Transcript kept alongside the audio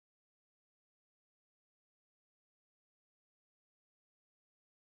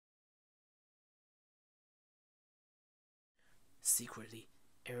secretly,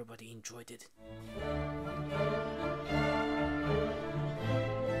 everybody enjoyed it.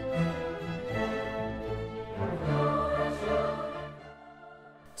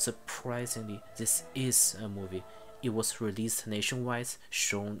 Surprisingly, this is a movie. It was released nationwide,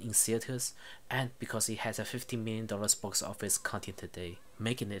 shown in theaters, and because it has a $50 million box office counting today,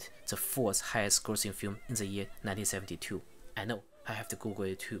 making it the fourth highest grossing film in the year 1972. I know, I have to Google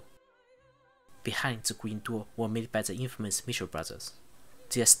it too. Behind the Green Door were made by the infamous Mitchell brothers.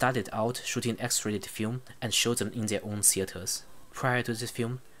 They started out shooting X-rated film and showed them in their own theaters. Prior to this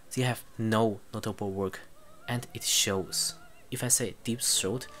film, they have no notable work, and it shows. If I say Deep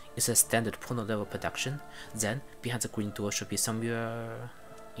Throat is a standard porno level production, then Behind the Green Door should be somewhere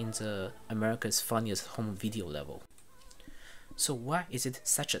in the America's Funniest Home Video level. So why is it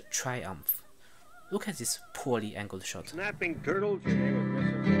such a triumph? Look at this poorly angled shot. Snapping turtles, her name was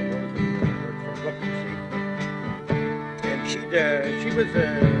Mrs. Rose and she was a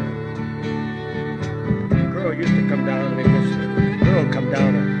girl used to come down, and this girl come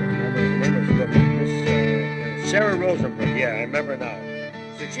down, her name was Sarah Rosenberg, yeah, I remember now.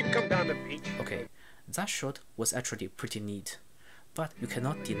 So she'd come down the beach. Okay, that shot was actually pretty neat, but you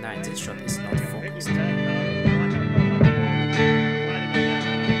cannot deny this shot is not focused.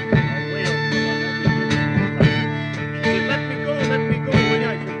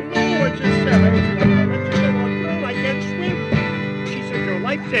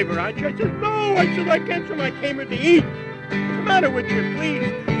 Lifesaver, aren't you? I said, no. I said, I can't swim. I came here to eat. What's the matter with you? Please,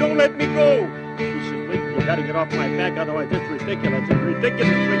 don't let me go. She said, wait, you got to get off my back, otherwise it's ridiculous. It's ridiculous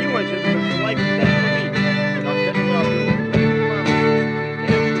for you. I said, it's the life is death for me. And I'll get it off you.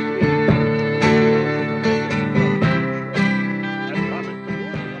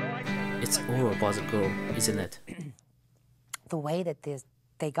 It's all about the girl, isn't it? The way that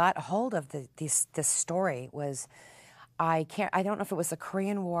they got a hold of this story was, I don't know if it was the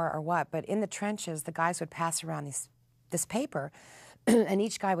Korean War or what, but in the trenches, the guys would pass around this paper, and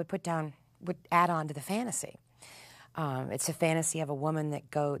each guy would add on to the fantasy. It's a fantasy of a woman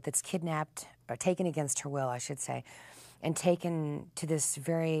that's kidnapped, or taken against her will, I should say, and taken to this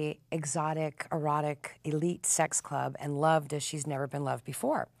very exotic, erotic, elite sex club and loved as she's never been loved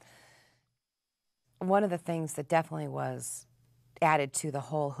before. One of the things that definitely was added to the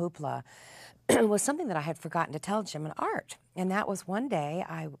whole hoopla was something that I had forgotten to tell Jim and Art. And that was one day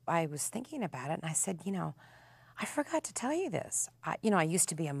I was thinking about it, and I said, you know, I forgot to tell you this. I used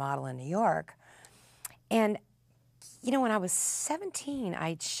to be a model in New York. And, you know, when I was 17,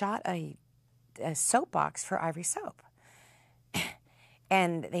 I shot a soap box for Ivory Soap.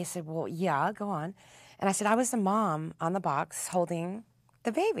 And they said, well, yeah, go on. And I said, I was the mom on the box holding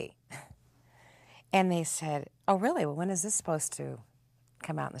the baby. And they said, oh, really? Well, when is this supposed to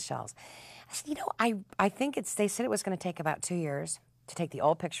come out in the shelves? I said, you know, I think they said it was going to take about 2 years to take the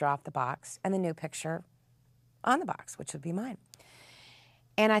old picture off the box and the new picture on the box, which would be mine.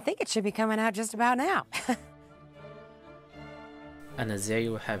 And I think it should be coming out just about now. And there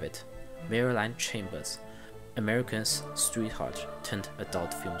you have it, Marilyn Chambers, America's sweetheart turned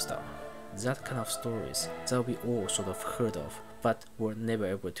adult film star. That kind of stories that we all sort of heard of, but were never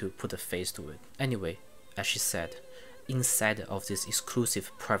able to put a face to it. Anyway, as she said, inside of this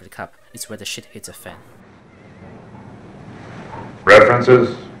exclusive private club is where the shit hits a fan.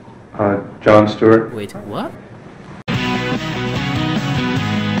 References? Jon Stewart. Wait, what?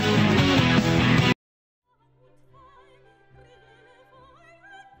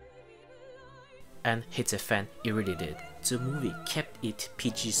 And hits a fan, it really did. The movie kept it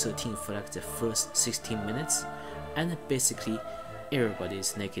PG-13 for like the first 16 minutes, and basically everybody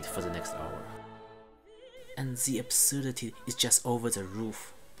is naked for the next hour. And the absurdity is just over the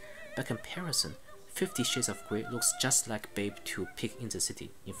roof. By comparison, 50 Shades of Grey looks just like Babe 2 Pig in the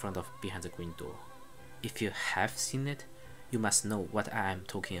City in front of Behind the Green Door. If you have seen it, you must know what I am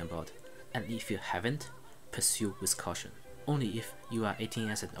talking about, and if you haven't, pursue with caution. Only if you are 18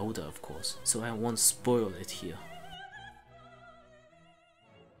 years and older, of course, so I won't spoil it here.